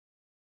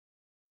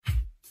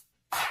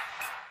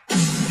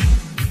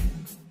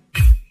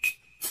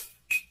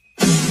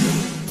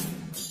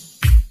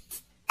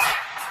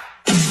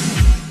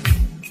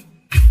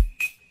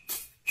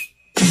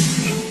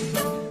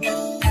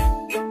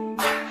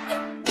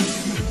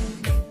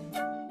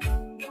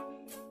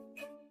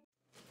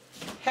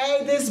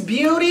Okay, this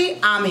beauty,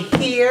 I'm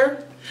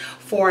here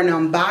for an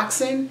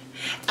unboxing.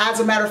 As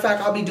a matter of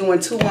fact, I'll be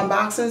doing 2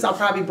 unboxings. I'll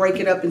probably break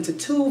it up into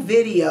 2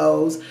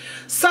 videos.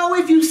 So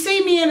if you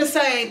see me in the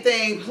same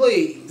thing,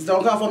 please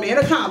don't come for me in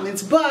the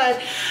comments.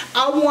 But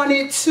I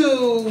wanted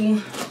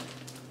to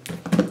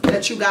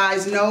let you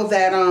guys know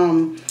that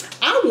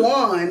I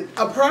won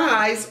a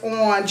prize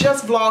on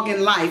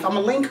Justvlogginglife. I'm gonna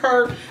link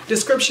her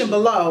description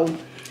below.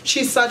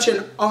 She's such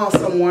an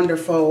awesome,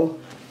 wonderful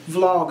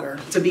vlogger,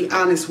 to be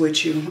honest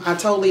with you. I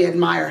totally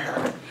admire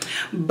her.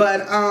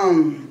 But I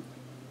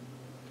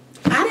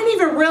didn't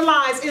even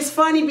realize. It's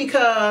funny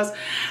because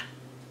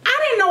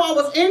I didn't know I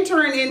was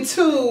entering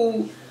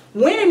into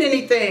winning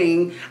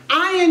anything.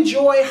 I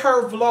enjoy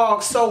her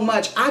vlog so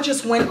much. I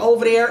just went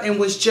over there and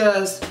was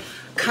just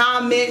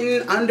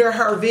commenting under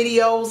her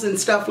videos and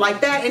stuff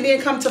like that, and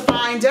then come to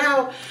find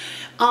out,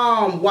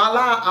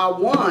 voila, I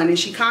won. And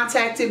she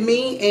contacted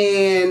me,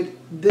 and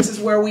this is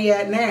where we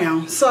at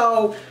now.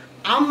 So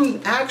I'm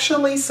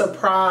actually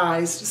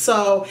surprised.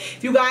 So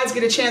if you guys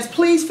get a chance,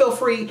 please feel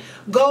free,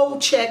 go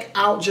check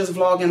out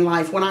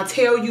Justvlogginglife. When I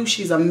tell you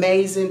she's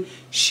amazing,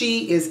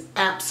 she is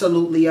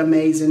absolutely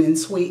amazing and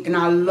sweet, and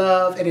I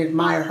love and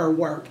admire her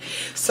work.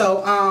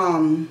 So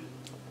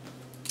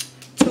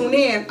tune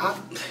in. I'll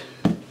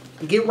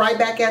get right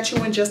back at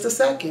you in just a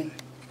second.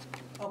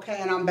 Okay,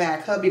 and I'm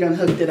back. Hubby done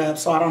hooked it up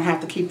so I don't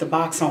have to keep the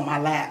box on my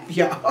lap,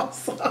 y'all.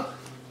 So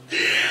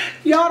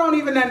y'all don't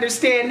even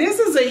understand. This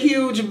is a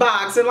huge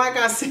box, and like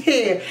I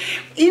said,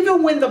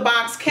 even when the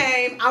box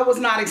came, I was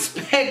not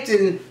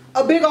expecting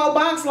a big old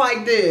box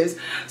like this.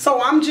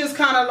 So I'm just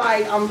kind of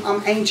like,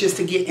 I'm anxious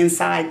to get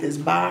inside this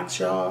box,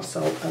 y'all.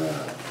 So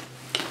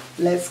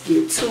let's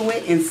get to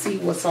it and see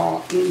what's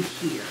all in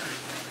here.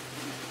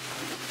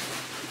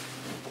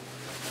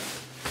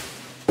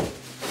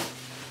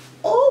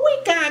 Oh,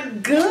 we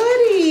got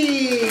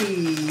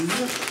goodies.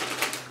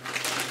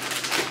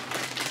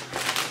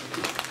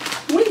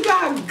 We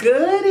got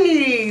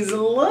goodies.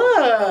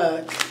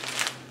 Look.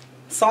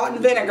 Salt and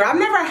vinegar. I've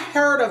never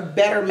heard of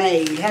Better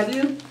Made. Have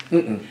you?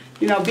 Mm-mm.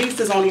 You know, Beast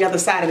is on the other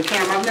side of the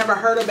camera. I've never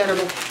heard of Better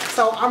Made.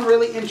 So I'm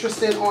really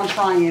interested on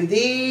trying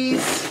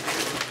these.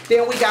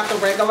 Then we got the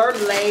regular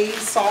Lay's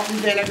salt and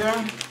vinegar.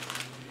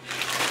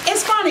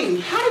 It's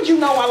funny. How did you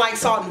know I like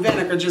salt and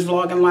vinegar,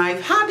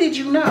 Justvlogginglife? How did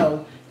you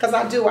know? Because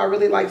I do. I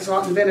really like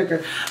salt and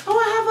vinegar. Oh,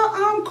 I have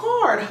a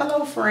card.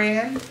 Hello,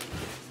 friend.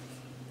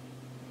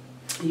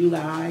 You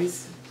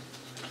guys.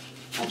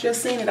 I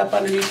just seen it up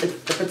underneath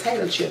the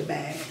potato chip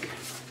bag.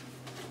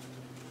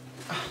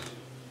 Oh,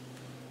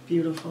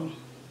 beautiful.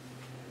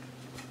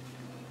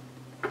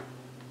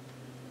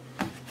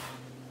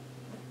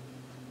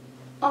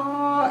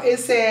 Oh, it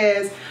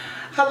says,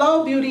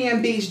 hello, Beauty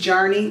and Beast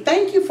Journey.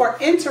 Thank you for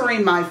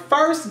entering my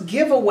first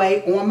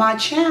giveaway on my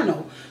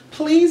channel.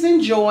 Please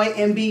enjoy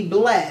and be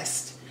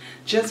blessed.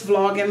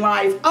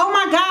 Justvlogginglife. Oh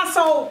my God,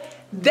 so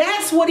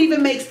that's what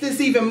even makes this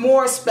even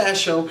more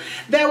special.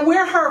 That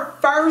we're her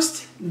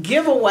first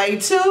giveaway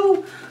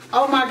too.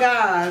 Oh my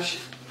gosh.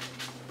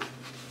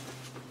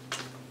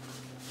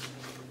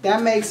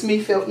 That makes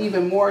me feel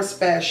even more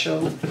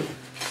special.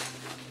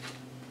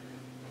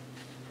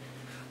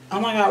 Oh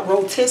my God,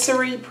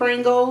 rotisserie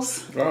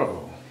Pringles.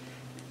 Oh.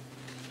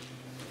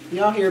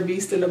 Y'all hear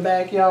Beast in the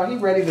back, y'all. He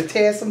ready to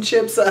tear some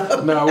chips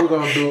up. No, we're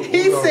gonna do it.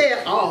 He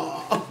said,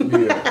 oh.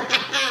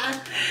 Yeah.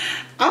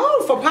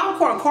 Oh, for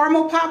popcorn,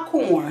 caramel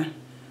popcorn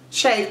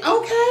shake.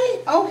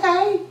 Okay,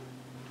 okay.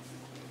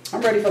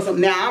 I'm ready for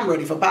some. Now I'm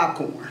ready for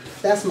popcorn.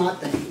 That's my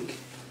thing.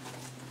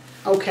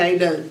 Okay,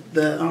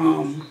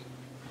 the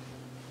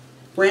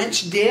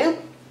ranch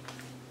dip,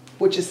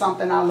 which is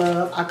something I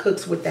love. I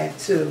cooks with that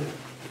too.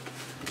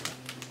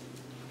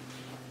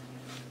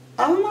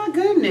 Oh my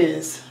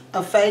goodness.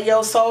 A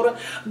Fayo soda.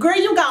 Girl,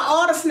 you got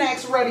all the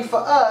snacks ready for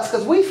us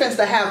because we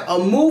finna have a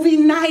movie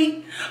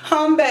night,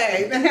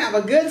 babe, and have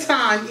a good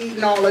time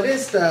eating all of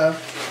this stuff.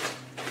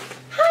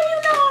 How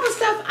you know all the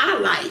stuff I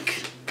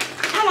like?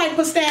 I like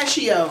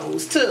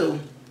pistachios too.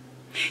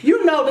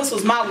 You know this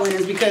was my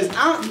winnings because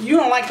you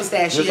don't like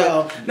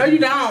pistachio. No, you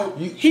don't.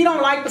 He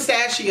don't like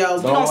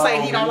pistachios. Don't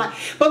say he don't like.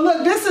 But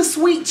look, this is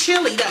sweet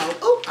chili though.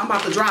 Oh, I'm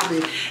about to drop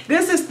it.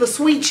 This is the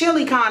sweet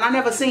chili kind. I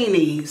never seen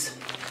these.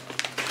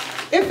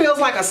 It feels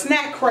like a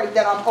snack crate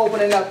that I'm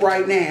opening up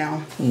right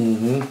now.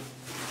 Mm-hmm.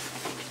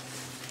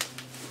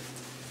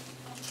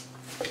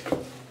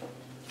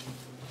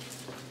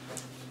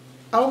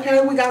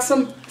 Okay, we got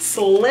some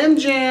Slim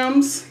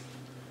Jims.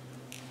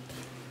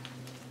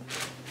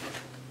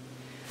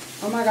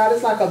 Oh my God,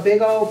 it's like a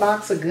big old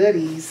box of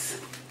goodies.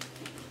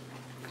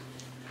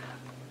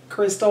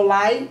 Crystal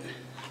Light.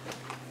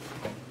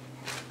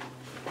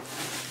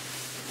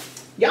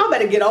 Y'all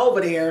better get over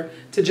there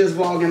to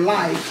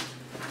Justvlogginglife.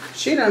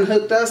 She done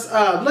hooked us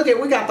up. Look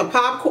at, we got the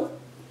popcorn.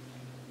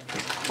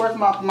 Where's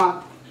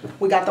my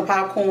we got the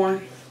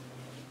popcorn.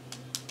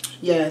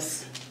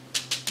 Yes.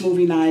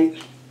 Movie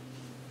night.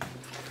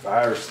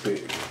 Fire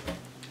stick.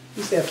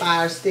 You said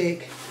fire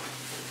stick.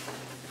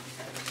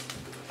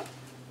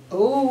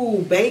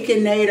 Ooh,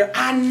 Baconator.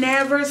 I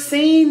never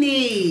seen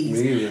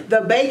these. Me either.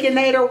 The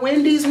Baconator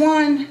Wendy's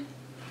one.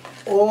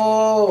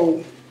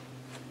 Oh,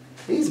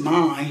 these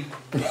mine.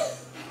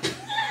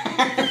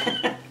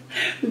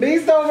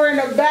 Beast over in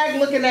the back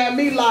looking at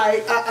me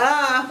like,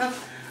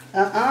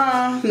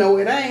 no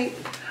it ain't.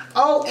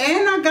 Oh,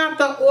 and I got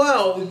the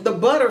oil, the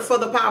butter for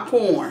the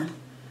popcorn.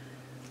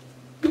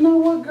 You know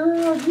what,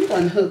 girl? You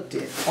done hooked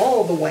it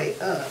all the way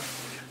up.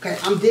 Okay,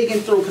 I'm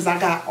digging through because I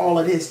got all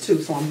of this too,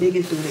 so I'm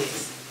digging through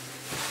this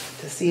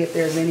to see if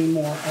there's any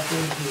more up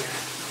in here.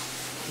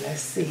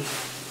 Let's see.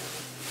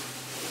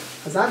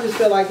 Because I just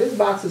feel like this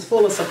box is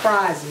full of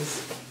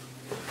surprises.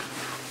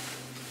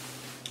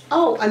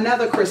 Oh,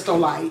 another Crystal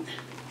Light.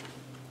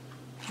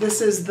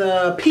 This is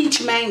the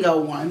peach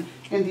mango one.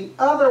 And the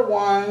other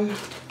one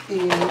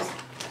is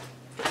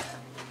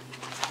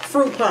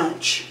fruit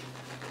punch.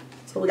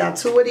 So we got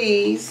 2 of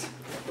these.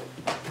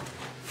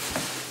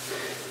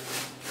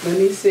 Let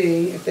me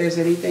see if there's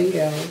anything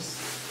else.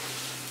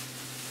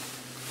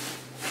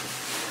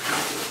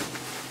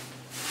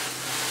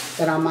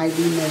 That I might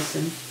be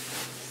missing.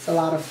 It's a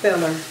lot of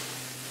filler.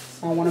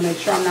 So I want to make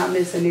sure I'm not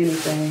missing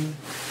anything.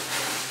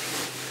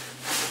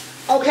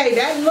 Okay,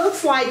 that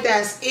looks like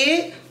that's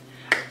it.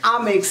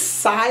 I'm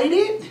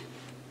excited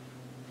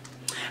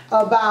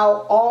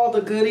about all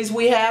the goodies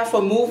we have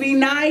for movie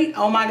night.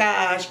 Oh my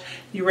gosh.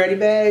 You ready,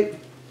 babe?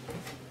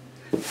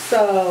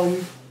 So,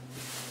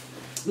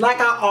 like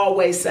I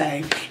always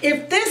say,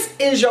 if this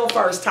is your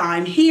first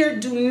time here,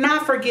 do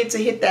not forget to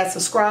hit that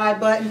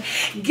subscribe button.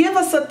 Give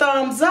us a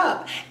thumbs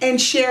up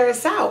and share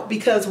us out.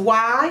 Because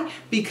why?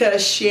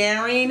 Because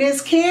sharing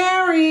is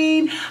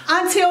caring.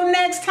 Until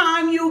next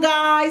time, you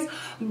guys.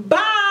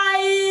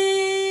 Bye.